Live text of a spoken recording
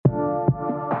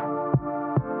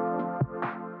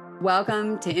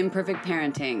Welcome to Imperfect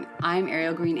Parenting. I'm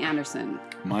Ariel Green Anderson.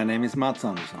 My name is Mats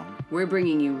Anderson. We're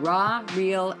bringing you raw,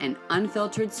 real, and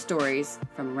unfiltered stories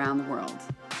from around the world.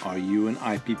 Are you an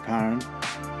IP parent?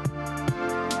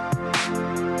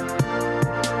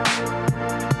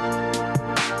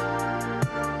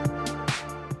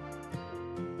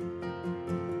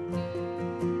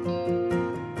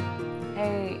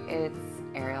 Hey, it's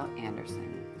Ariel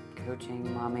Anderson, coaching,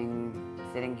 momming,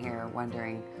 sitting here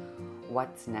wondering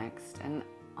what's next, and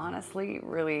honestly,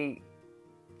 really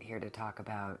here to talk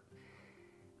about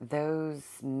those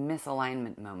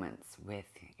misalignment moments with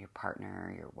your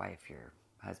partner, your wife, your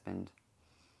husband.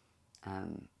 I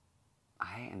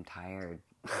am tired,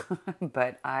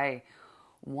 but I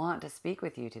want to speak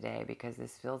with you today because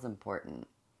this feels important.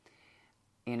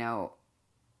 You know,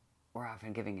 we're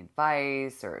often giving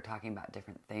advice or talking about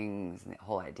different things, and the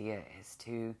whole idea is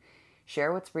to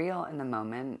share what's real in the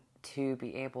moment, to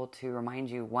be able to remind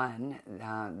you, one,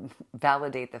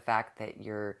 validate the fact that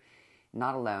you're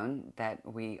not alone, that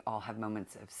we all have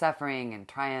moments of suffering and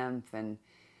triumph. And,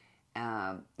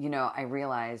 I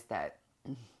realize that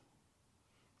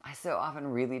I so often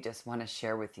really just want to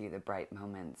share with you the bright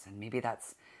moments. And maybe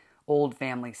that's old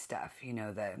family stuff,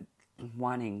 the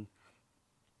wanting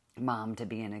mom to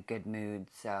be in a good mood.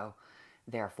 So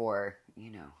therefore,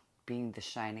 being the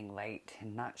shining light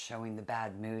and not showing the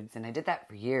bad moods. And I did that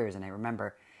for years. And I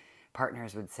remember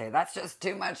partners would say, that's just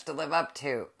too much to live up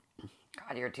to.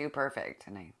 God, you're too perfect.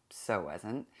 And I so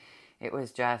wasn't. It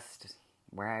was just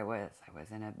where I was. I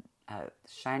was in a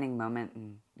shining moment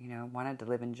and, wanted to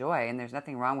live in joy. And there's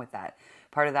nothing wrong with that.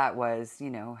 Part of that was,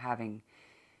 having,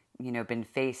 been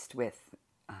faced with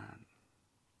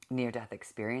near-death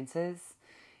experiences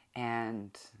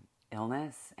and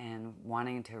illness and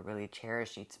wanting to really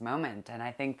cherish each moment. And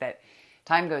I think that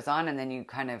time goes on and then you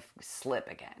kind of slip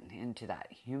again into that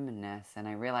humanness. And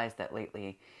I realized that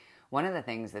lately, one of the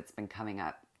things that's been coming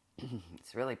up,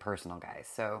 it's really personal, guys.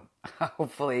 So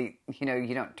hopefully,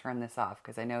 you don't turn this off,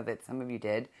 because I know that some of you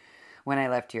did when I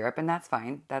left Europe, and that's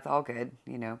fine. That's all good.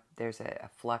 There's a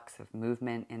flux of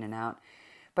movement in and out,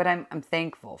 but I'm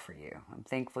thankful for you. I'm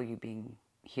thankful you being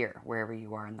here, wherever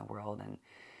you are in the world. And,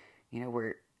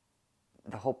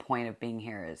 the whole point of being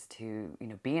here is to,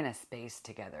 be in a space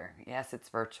together. Yes, it's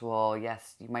virtual.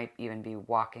 Yes, you might even be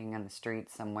walking on the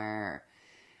street somewhere, or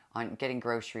on getting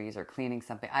groceries or cleaning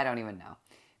something. I don't even know.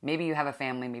 Maybe you have a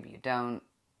family, maybe you don't.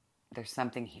 There's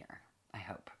something here, I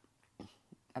hope,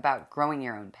 about growing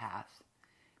your own path,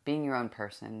 being your own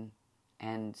person,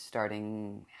 and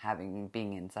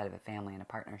being inside of a family and a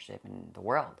partnership in the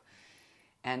world.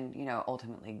 And,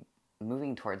 ultimately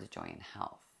moving towards joy and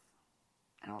health.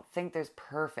 I don't think there's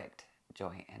perfect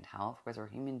joy and health, because we're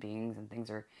human beings and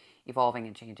things are evolving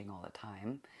and changing all the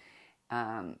time.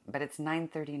 But it's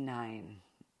 9:39,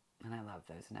 and I love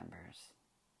those numbers.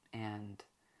 And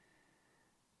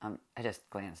I just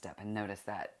glanced up and noticed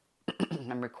that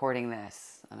I'm recording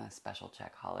this on a special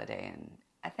Czech holiday, and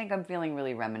I think I'm feeling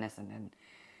really reminiscent and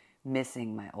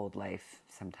missing my old life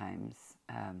sometimes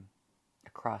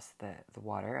across the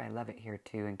water. I love it here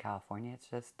too in California. It's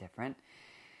just different.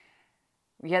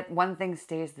 Yet one thing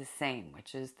stays the same,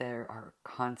 which is there are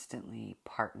constantly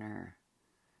partner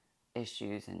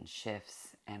issues and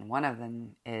shifts. And one of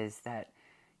them is that,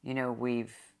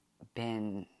 we've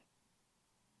been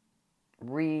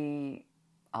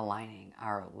realigning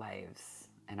our lives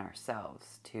and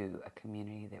ourselves to a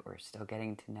community that we're still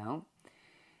getting to know.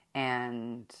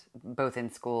 And both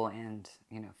in school and,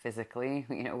 physically,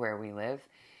 where we live,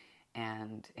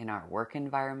 and in our work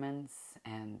environments.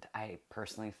 And I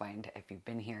personally find, if you've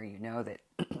been here, that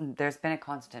there's been a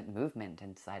constant movement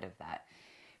inside of that,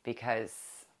 because,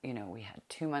 we had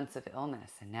 2 months of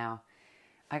illness, and now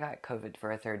I got COVID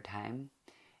for a third time,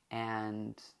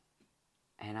 and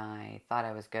I thought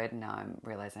I was good, and now I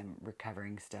realize I'm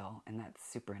recovering still, and that's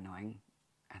super annoying.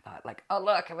 I thought, oh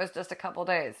look, it was just a couple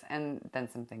days, and then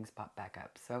some things pop back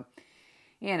up. So,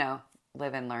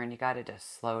 live and learn. You got to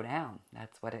just slow down.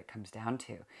 That's what it comes down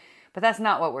to. But that's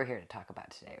not what we're here to talk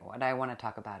about today. What I want to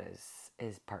talk about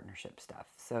is partnership stuff.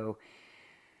 So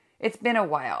it's been a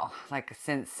while,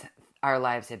 since our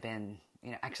lives have been,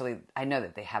 actually, I know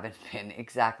that they haven't been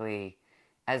exactly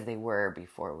as they were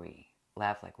before we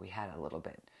left. We had a little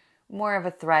bit more of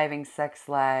a thriving sex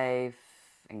life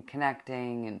and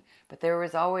connecting, but there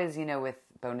was always, with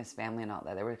bonus family and all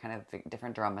that, there were kind of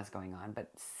different dramas going on. But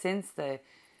since the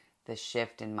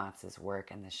shift in Mats's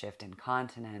work and the shift in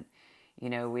continent,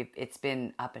 it's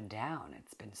been up and down.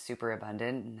 It's been super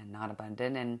abundant and then not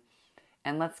abundant,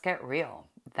 and let's get real.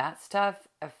 That stuff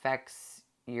affects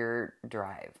your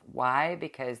drive. Why?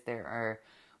 Because there are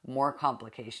more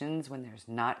complications when there's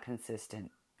not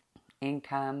consistent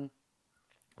income,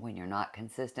 when you're not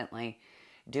consistently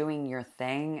doing your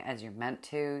thing as you're meant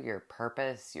to, your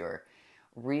purpose, your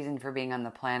reason for being on the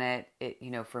planet.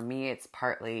 For me, it's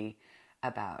partly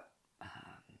about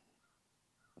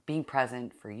being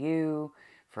present for you,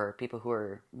 for people who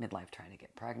are midlife trying to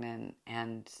get pregnant,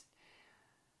 and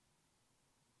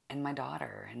my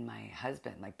daughter and my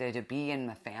husband, like to be in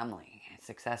the family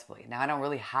successfully. Now, I don't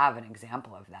really have an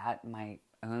example of that. My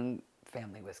own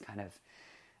family was kind of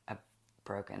a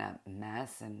broken up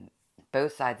mess, and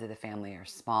both sides of the family are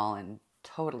small and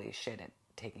totally shit at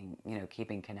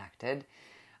keeping connected.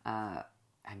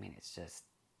 It's just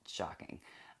shocking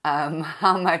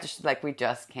how much we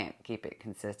just can't keep it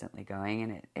consistently going,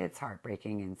 and it's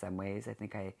heartbreaking in some ways. I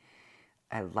think I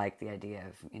like the idea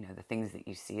of the things that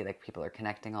you see, like people are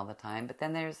connecting all the time, but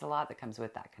then there's a lot that comes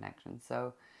with that connection.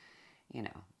 So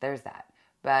there's that.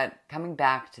 But coming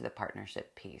back to the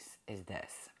partnership piece is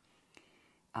this: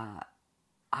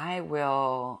 I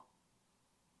will.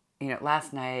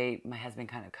 Last night my husband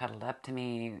kind of cuddled up to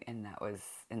me, and that was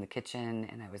in the kitchen,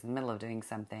 and I was in the middle of doing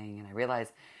something, and I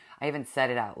realized I even said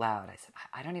it out loud. I said,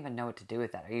 I don't even know what to do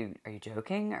with that. Are you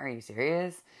joking? Are you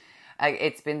serious?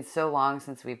 It's been so long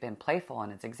since we've been playful,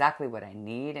 and it's exactly what I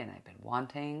need, and I've been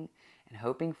wanting and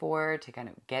hoping for, to kind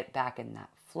of get back in that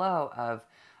flow of,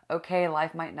 okay,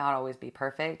 life might not always be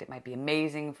perfect. It might be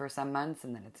amazing for some months,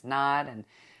 and then it's not, and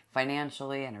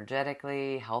financially,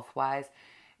 energetically, health-wise.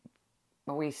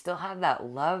 But we still have that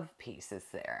love piece is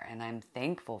there, and I'm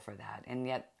thankful for that. And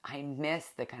yet I miss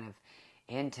the kind of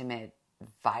intimate,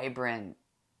 vibrant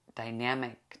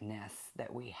dynamicness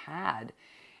that we had.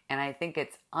 And I think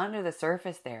it's under the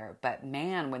surface there. But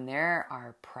man, when there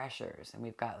are pressures, and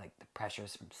we've got the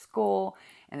pressures from school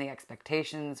and the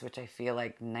expectations, which I feel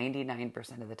like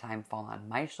 99% of the time fall on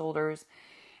my shoulders.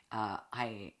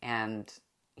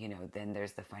 Then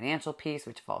there's the financial piece,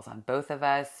 which falls on both of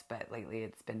us. But lately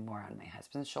it's been more on my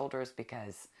husband's shoulders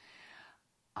because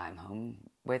I'm home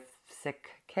with sick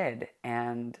kid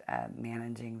and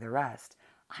managing the rest.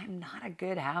 I'm not a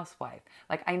good housewife.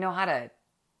 I know how to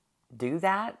do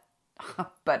that,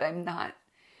 but I'm not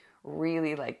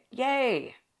really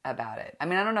yay about it. I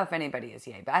don't know if anybody is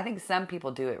yay, but I think some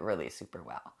people do it really super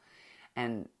well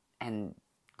and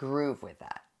groove with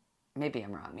that. Maybe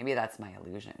I'm wrong. Maybe that's my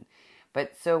illusion.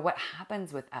 But so what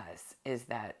happens with us is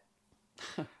that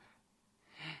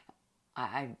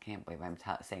I can't believe I'm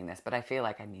saying this, but I feel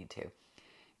like I need to,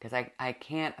 because I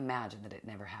can't imagine that it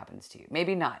never happens to you.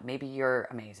 Maybe not. Maybe you're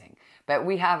amazing. But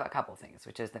we have a couple things,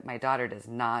 which is that my daughter does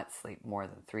not sleep more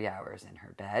than 3 hours in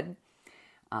her bed.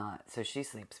 So she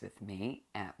sleeps with me.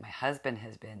 And my husband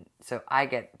has been... So I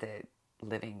get the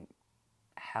living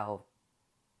hell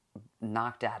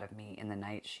knocked out of me in the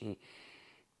night she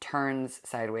turns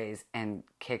sideways and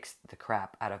kicks the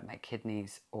crap out of my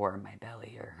kidneys or my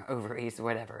belly or ovaries,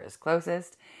 whatever is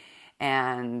closest.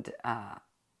 And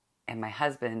my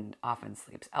husband often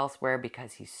sleeps elsewhere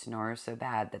because he snores so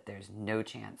bad that there's no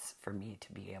chance for me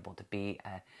to be able to be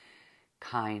a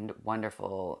kind,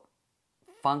 wonderful,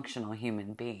 functional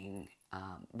human being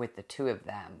with the two of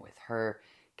them, with her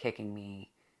kicking me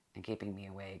and keeping me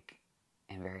awake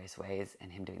in various ways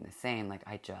and him doing the same.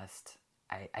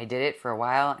 I did it for a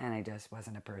while, and I just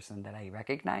wasn't a person that I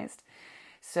recognized.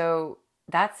 So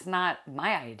that's not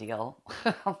my ideal.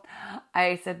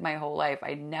 I said my whole life,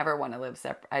 I never want to live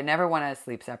separate. I never want to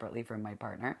sleep separately from my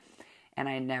partner. And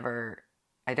I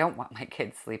don't want my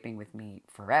kids sleeping with me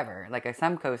forever.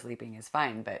 Some co-sleeping is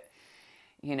fine, but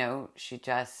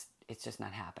it's just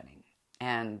not happening.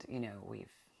 And, we've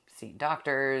seen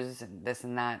doctors and this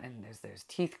and that, and there's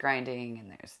teeth grinding, and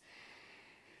there's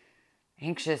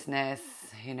anxiousness,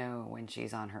 when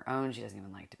she's on her own. She doesn't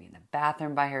even like to be in the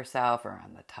bathroom by herself or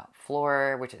on the top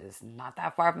floor, which is not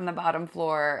that far from the bottom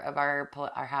floor of our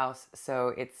house.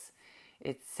 So it's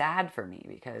sad for me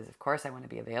because, of course, I want to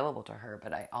be available to her,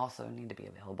 but I also need to be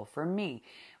available for me.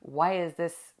 Why is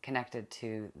this connected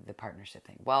to the partnership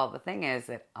thing? Well, the thing is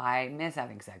that I miss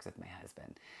having sex with my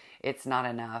husband. It's not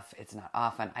enough. It's not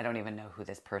often. I don't even know who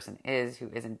this person is who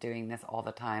isn't doing this all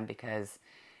the time because...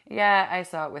 yeah, I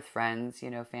saw it with friends.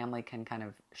 Family can kind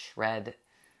of shred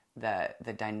that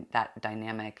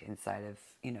dynamic inside of,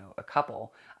 a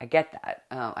couple. I get that.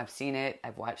 I've seen it.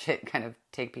 I've watched it kind of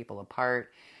take people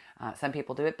apart. Some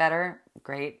people do it better.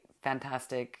 Great.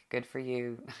 Fantastic. Good for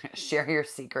you. Share your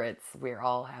secrets. We're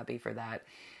all happy for that.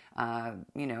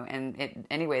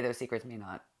 Anyway, those secrets may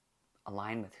not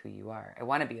align with who you are. I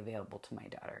want to be available to my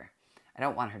daughter. I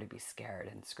don't want her to be scared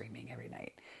and screaming every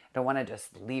night. I don't want to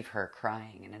just leave her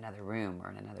crying in another room or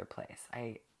in another place.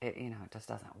 It just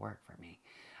doesn't work for me.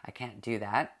 I can't do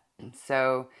that.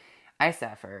 So I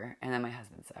suffer, and then my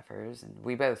husband suffers, and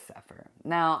we both suffer.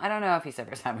 Now, I don't know if he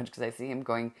suffers that much because I see him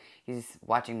he's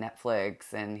watching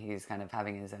Netflix, and he's kind of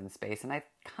having his own space, and I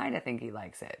kind of think he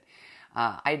likes it.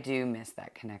 I do miss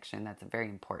that connection. That's a very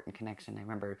important connection. I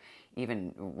remember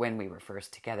even when we were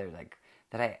first together, like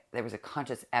there was a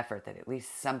conscious effort that at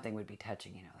least something would be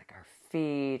touching, like our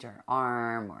feet or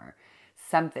arm or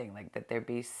something, like that there'd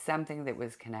be something that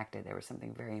was connected. There was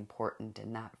something very important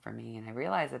in that for me. And I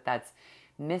realized that that's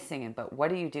missing. But what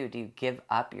do? Do you give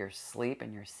up your sleep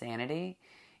and your sanity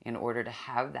in order to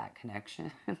have that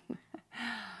connection?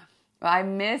 Well, I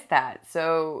miss that.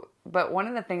 So, but one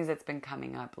of the things that's been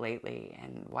coming up lately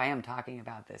and why I'm talking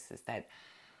about this is that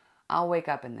I'll wake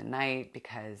up in the night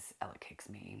because Ella kicks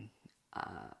me,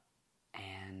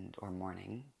 or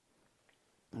morning,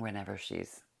 whenever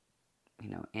she's,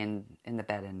 in the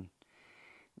bed and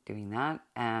doing that,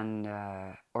 and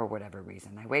or whatever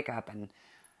reason, I wake up and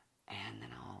then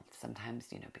I'll sometimes,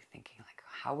 be thinking like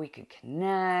how we could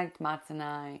connect, Mats and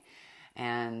I,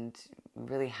 and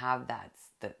really have that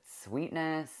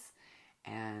sweetness,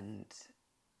 and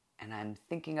I'm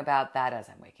thinking about that as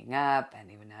I'm waking up,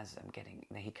 and even as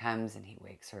he comes and he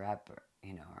wakes her up, or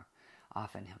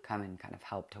often he'll come and kind of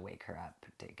help to wake her up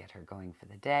to get her going for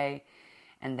the day.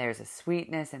 And there's a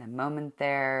sweetness and a moment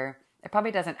there. It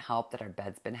probably doesn't help that our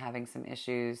bed's been having some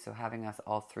issues, so having us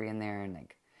all three in there and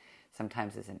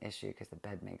sometimes is an issue because the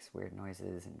bed makes weird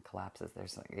noises and collapses.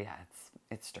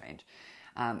 It's strange.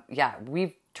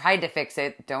 We've tried to fix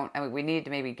it. We need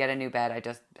to maybe get a new bed. I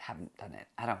just haven't done it.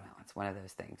 I don't know. It's one of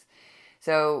those things.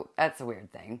 So that's a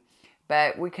weird thing.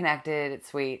 But we connected. It's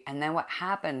sweet. And then what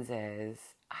happens is,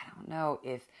 I don't know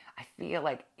if I feel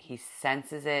like he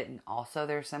senses it and also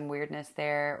there's some weirdness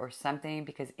there or something,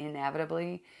 because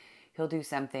inevitably he'll do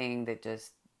something that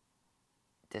just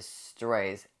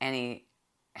destroys any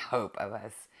hope of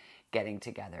us getting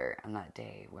together on that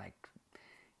day. Like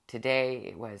today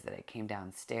it was that I came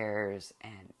downstairs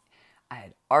and I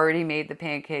had already made the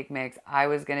pancake mix. I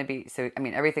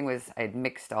had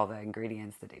mixed all the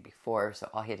ingredients the day before, so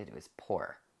all he had to do was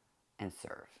pour and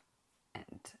serve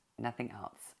and nothing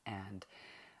else. And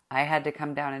I had to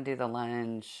come down and do the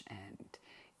lunch and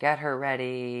get her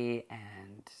ready,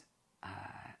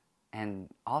 and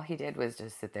all he did was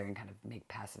just sit there and kind of make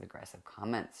passive aggressive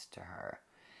comments to her.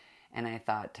 And I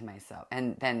thought to myself,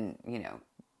 and then,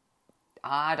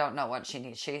 I don't know what she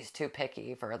needs. She's too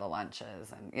picky for the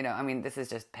lunches. And, this is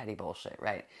just petty bullshit,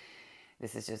 right?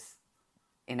 This is just,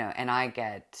 and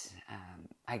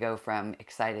I go from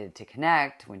excited to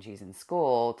connect when she's in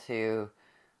school to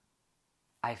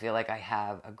I feel like I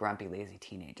have a grumpy, lazy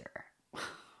teenager,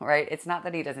 right? It's not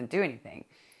that he doesn't do anything.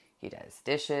 He does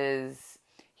dishes.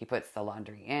 He puts the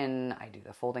laundry in. I do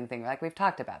the folding thing. Like we've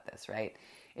talked about this, right?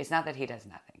 It's not that he does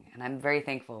nothing. And I'm very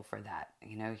thankful for that.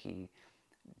 He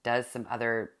does some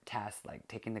other tasks like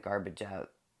taking the garbage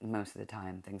out most of the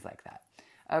time, things like that.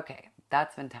 Okay,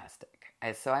 that's fantastic.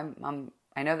 I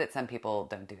know that some people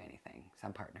don't do anything,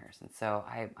 some partners. And so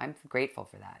I'm grateful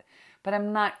for that. But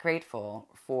I'm not grateful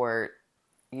for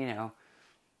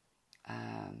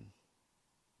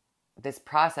this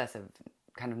process of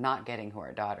kind of not getting who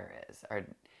our daughter is,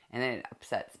 and then it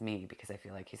upsets me because I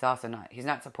feel like he's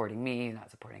not supporting me, he's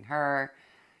not supporting her,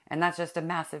 and that's just a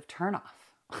massive turnoff.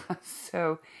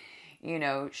 So,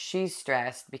 she's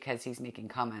stressed because he's making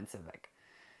comments of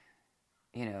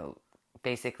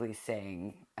basically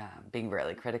saying, being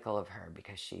really critical of her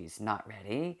because she's not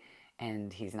ready,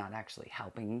 and he's not actually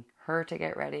helping her to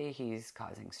get ready. He's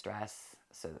causing stress.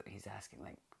 So he's asking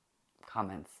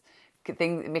comments,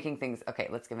 making things. Okay,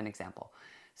 let's give an example.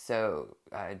 So,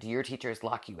 do your teachers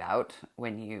lock you out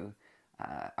when you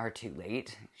are too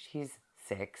late? She's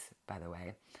 6, by the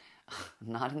way,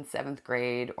 not in 7th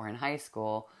grade or in high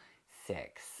school,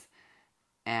 6.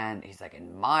 And he's like,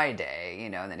 in my day,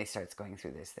 and then he starts going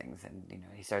through these things and,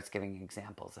 he starts giving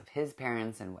examples of his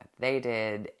parents and what they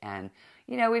did. And,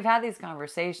 we've had these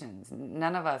conversations.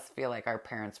 None of us feel like our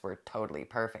parents were totally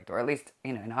perfect, or at least,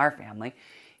 in our family,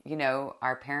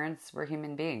 our parents were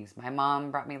human beings. My mom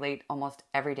brought me late almost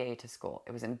every day to school.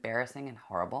 It was embarrassing and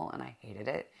horrible, and I hated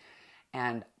it.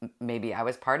 And maybe I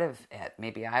was part of it.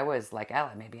 Maybe I was like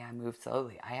Ella. Maybe I moved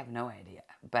slowly. I have no idea.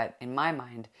 But in my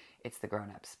mind, it's the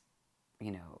grown-ups,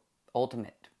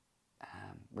 ultimate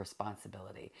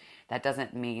responsibility. That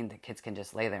doesn't mean that kids can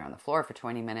just lay there on the floor for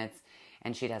 20 minutes,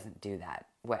 and she doesn't do that.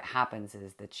 What happens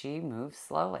is that she moves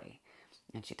slowly,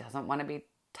 and she doesn't want to be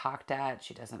talked at.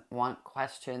 She doesn't want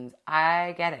questions.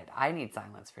 I get it. I need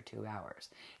silence for 2 hours.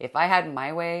 If I had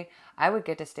my way, I would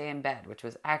get to stay in bed, which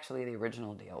was actually the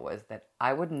original deal, was that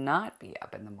I would not be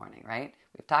up in the morning, right?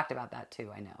 We've talked about that too,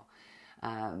 I know.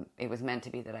 It was meant to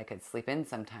be that I could sleep in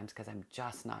sometimes because I'm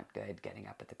just not good getting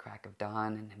up at the crack of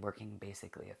dawn and working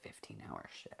basically a 15-hour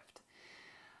shift.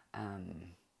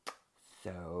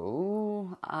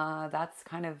 So that's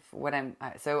kind of what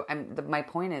my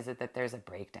point is that there's a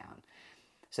breakdown.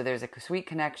 So there's a sweet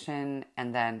connection,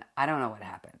 and then I don't know what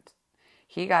happened.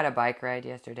 He got a bike ride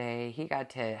yesterday. He got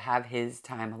to have his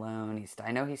time alone.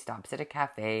 I know he stops at a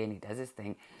cafe and he does his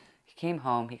thing. He came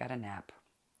home. He got a nap.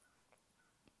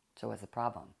 So what's the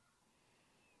problem?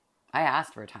 I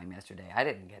asked for time yesterday. I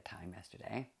didn't get time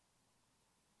yesterday.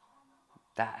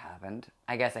 That happened.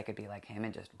 I guess I could be like him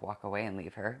and just walk away and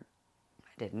leave her. I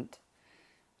didn't.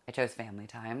 I chose family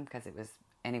time because it was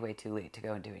anyway too late to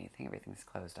go and do anything. Everything's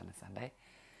closed on a Sunday.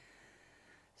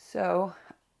 So,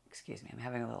 excuse me, I'm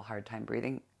having a little hard time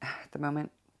breathing at the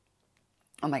moment.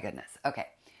 Oh my goodness. Okay.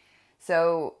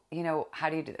 So, how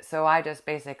do you do this? So I just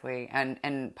basically,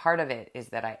 and part of it is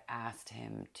that I asked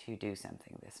him to do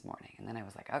something this morning. And then I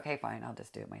was like, okay, fine, I'll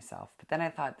just do it myself. But then I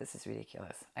thought, this is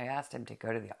ridiculous. I asked him to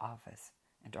go to the office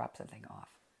and drop something off.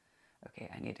 Okay,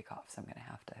 I need to cough, so I'm going to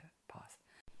have to pause.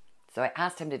 So I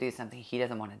asked him to do something he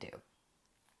doesn't want to do,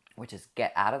 which is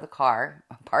get out of the car,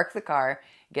 park the car,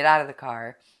 get out of the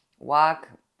car, walk,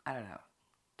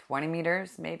 20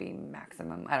 meters, maybe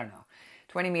maximum,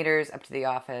 20 meters up to the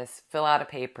office, fill out a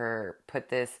paper, put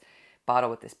this bottle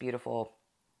with this beautiful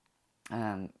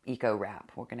eco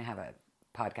wrap. We're going to have a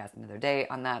podcast another day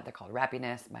on that. They're called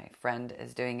Wrappiness. My friend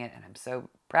is doing it, and I'm so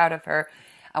proud of her.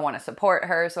 I want to support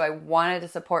her, so I wanted to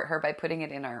support her by putting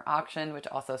it in our auction, which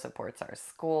also supports our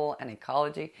school and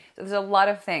ecology. So there's a lot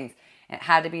of things. It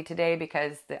had to be today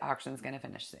because the auction's going to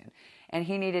finish soon. And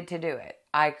he needed to do it.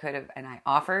 I could have, and I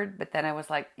offered, but then I was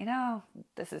like,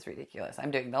 this is ridiculous.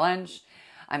 I'm doing the lunch.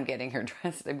 I'm getting her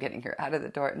dressed. I'm getting her out of the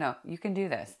door. No, you can do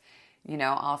this.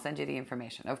 I'll send you the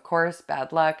information. Of course,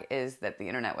 bad luck is that the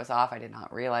internet was off. I did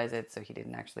not realize it, so he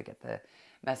didn't actually get the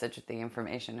message with the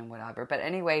information and whatever. But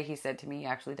anyway, he said to me he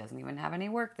actually doesn't even have any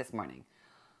work this morning.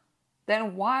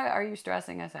 Then why are you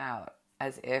stressing us out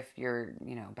as if you're,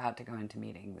 about to go into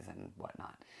meetings and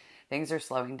whatnot? Things are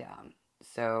slowing down.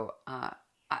 So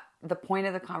the point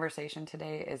of the conversation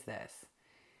today is this.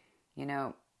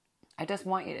 I just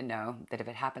want you to know that if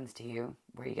it happens to you,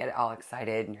 where you get all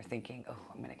excited and you're thinking, oh,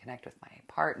 I'm going to connect with my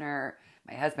partner,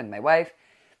 my husband, my wife,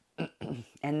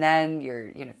 and then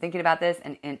you're, thinking about this,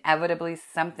 and inevitably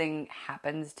something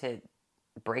happens to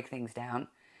break things down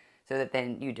so that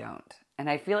then you don't. And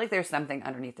I feel like there's something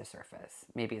underneath the surface.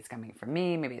 Maybe it's coming from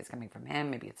me, maybe it's coming from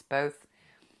him, maybe it's both.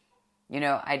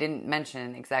 I didn't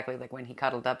mention exactly like when he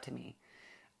cuddled up to me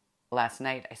last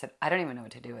night. I said, I don't even know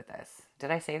what to do with this.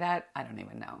 Did I say that? I don't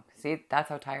even know. See, that's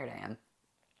how tired I am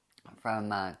from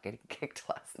getting kicked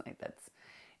last night.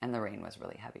 And the rain was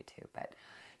really heavy too. But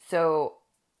so,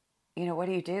 what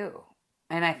do you do?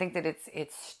 And I think that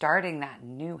it's starting that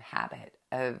new habit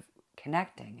of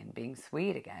connecting and being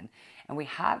sweet again. And we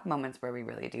have moments where we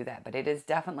really do that, but it is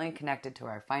definitely connected to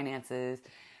our finances,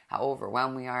 how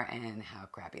overwhelmed we are, and how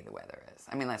crappy the weather is.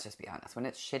 I mean, let's just be honest. When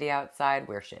it's shitty outside,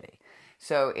 we're shitty.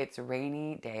 So it's a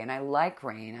rainy day, and I like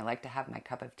rain. I like to have my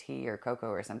cup of tea or cocoa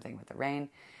or something with the rain.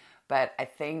 But I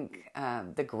think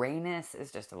the grayness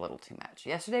is just a little too much.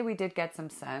 Yesterday we did get some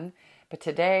sun, but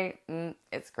today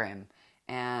it's grim.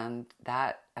 And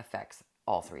that affects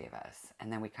all three of us.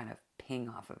 And then we kind of ping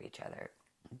off of each other.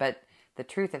 But the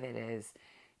truth of it is,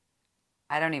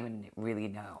 I don't even really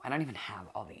know. I don't even have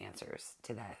all the answers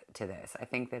to this. I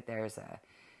think that there's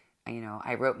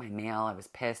I wrote my mail. I was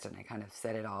pissed and I kind of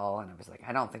said it all. And I was like,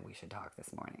 I don't think we should talk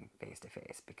this morning face to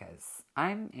face because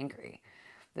I'm angry.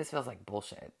 This feels like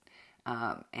bullshit.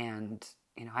 And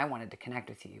I wanted to connect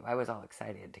with you. I was all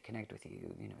excited to connect with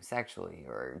you, sexually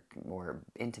or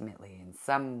intimately in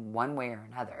some one way or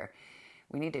another.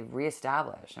 We need to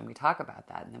reestablish, and we talk about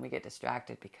that, and then we get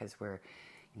distracted because we're,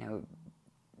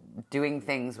 doing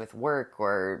things with work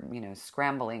or,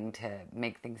 scrambling to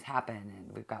make things happen.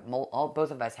 And we've got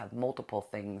both of us have multiple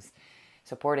things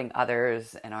supporting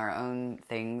others and our own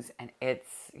things. And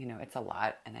it's, it's a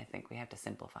lot. And I think we have to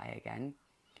simplify again.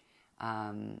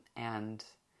 And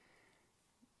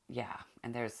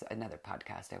there's another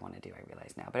podcast I want to do, I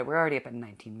realize now, but we're already up at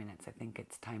 19 minutes. I think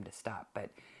it's time to stop. But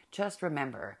just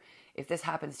remember, if this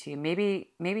happens to you, maybe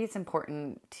it's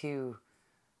important to,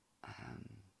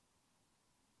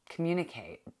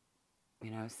 communicate,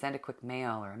 send a quick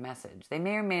mail or a message. They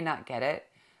may or may not get it,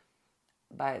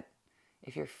 but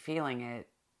if you're feeling it,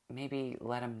 maybe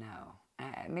let them know.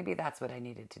 maybe that's what I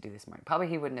needed to do this morning. Probably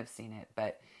he wouldn't have seen it,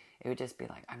 but it would just be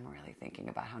like, I'm really thinking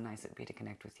about how nice it would be to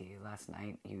connect with you. Last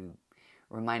night you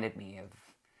reminded me of,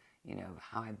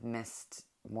 how I've missed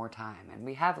more time. And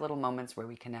we have little moments where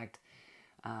we connect.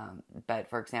 But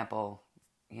for example,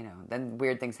 then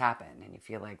weird things happen and you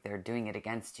feel like they're doing it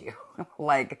against you.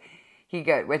 Like he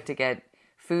went to get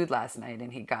food last night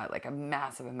and he got like a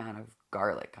massive amount of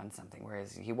garlic on something,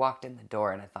 whereas he walked in the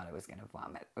door and I thought I was going to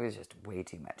vomit. It was just way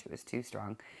too much. It was too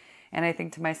strong. And I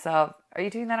think to myself, are you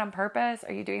doing that on purpose?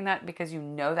 Are you doing that because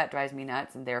that drives me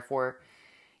nuts and therefore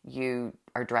you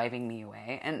are driving me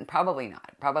away? And probably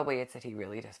not. Probably it's that he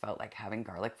really just felt like having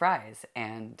garlic fries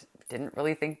and didn't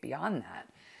really think beyond that.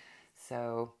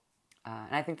 So,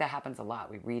 and I think that happens a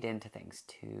lot. We read into things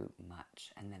too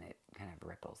much and then it kind of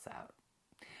ripples out.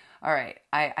 All right.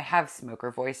 I have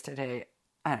smoker voice today.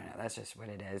 I don't know. That's just what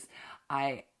it is.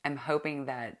 I am hoping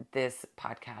that this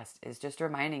podcast is just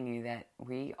reminding you that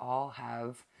we all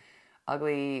have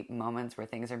ugly moments where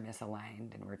things are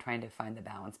misaligned and we're trying to find the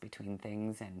balance between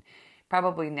things. And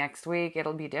probably next week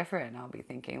it'll be different. I'll be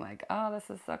thinking like, oh, this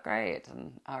is so great.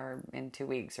 Or in 2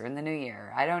 weeks or in the new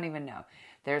year. I don't even know.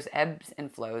 There's ebbs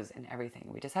and flows in everything.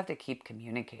 We just have to keep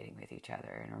communicating with each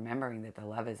other and remembering that the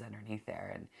love is underneath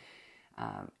there.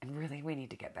 And really, we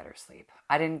need to get better sleep.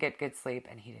 I didn't get good sleep,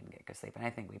 and he didn't get good sleep. And I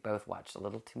think we both watched a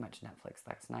little too much Netflix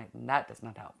last night, and that does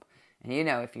not help. And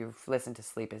if you've listened to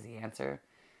Sleep is the Answer,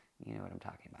 you know what I'm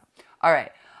talking about. All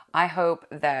right. I hope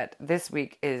that this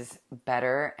week is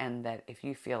better, and that if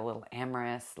you feel a little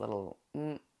amorous, go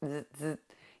and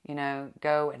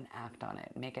act on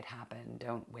it. Make it happen.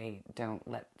 Don't wait. Don't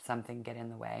let something get in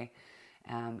the way.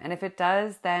 And if it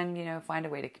does, then, find a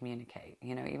way to communicate,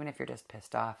 even if you're just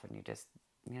pissed off and you just,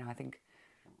 I think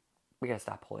we got to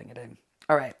stop holding it in.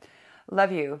 All right.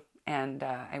 Love you. And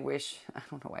I wish, I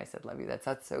don't know why I said love you. That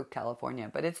sounds so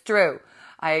California, but it's true.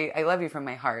 I love you from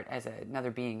my heart as another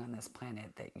being on this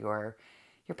planet, that your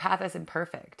path isn't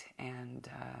perfect. And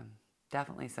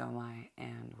definitely so am I.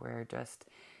 And we're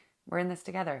in this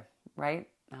together, right?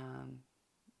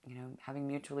 Having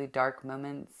mutually dark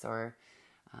moments or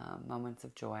moments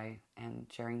of joy and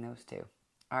sharing those too.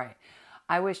 All right.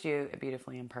 I wish you a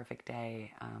beautifully imperfect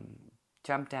day.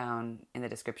 Jump down in the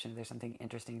description if there's something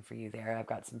interesting for you there. I've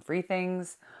got some free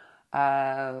things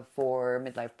for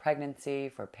midlife pregnancy,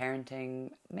 for parenting.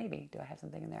 Maybe. Do I have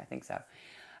something in there? I think so.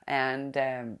 And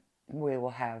we will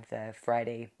have the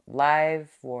Friday live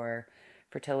for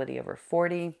Fertility Over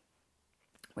 40,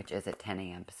 which is at 10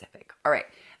 a.m. Pacific. All right.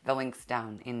 The link's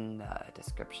down in the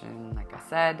description, like I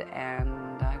said,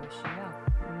 and I wish you well.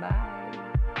 Bye.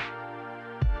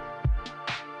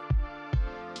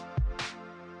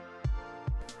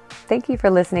 Thank you for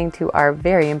listening to our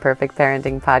Very Imperfect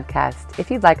Parenting podcast.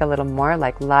 If you'd like a little more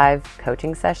like live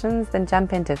coaching sessions, then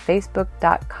jump into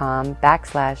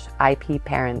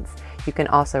facebook.com/IPParents. You can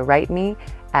also write me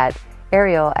at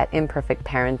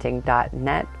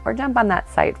Ariel@imperfectparenting.net or jump on that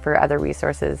site for other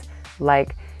resources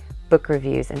like book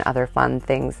reviews and other fun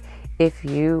things. If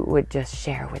you would just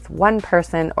share with one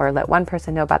person or let one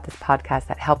person know about this podcast,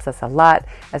 that helps us a lot.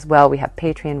 As well, we have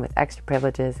Patreon with extra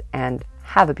privileges, and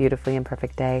have a beautifully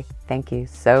imperfect day. Thank you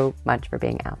so much for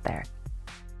being out there.